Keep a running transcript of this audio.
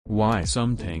Why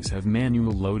some tanks have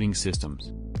manual loading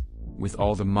systems. With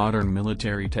all the modern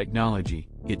military technology,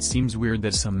 it seems weird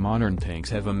that some modern tanks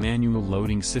have a manual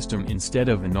loading system instead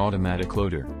of an automatic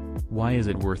loader. Why is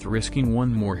it worth risking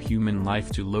one more human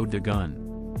life to load the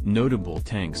gun? Notable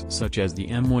tanks such as the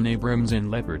M1 Abrams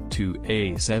and Leopard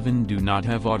 2A7 do not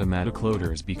have automatic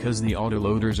loaders because the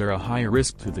autoloaders are a high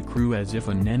risk to the crew, as if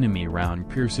an enemy round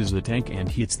pierces the tank and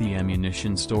hits the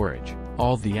ammunition storage,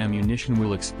 all the ammunition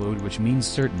will explode, which means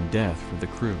certain death for the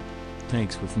crew.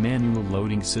 Tanks with manual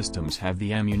loading systems have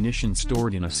the ammunition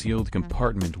stored in a sealed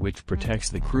compartment which protects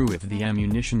the crew if the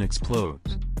ammunition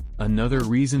explodes. Another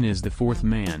reason is the fourth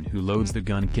man who loads the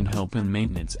gun can help in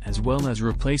maintenance as well as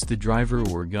replace the driver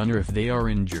or gunner if they are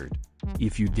injured.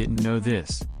 If you didn't know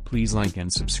this, please like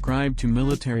and subscribe to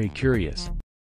Military Curious.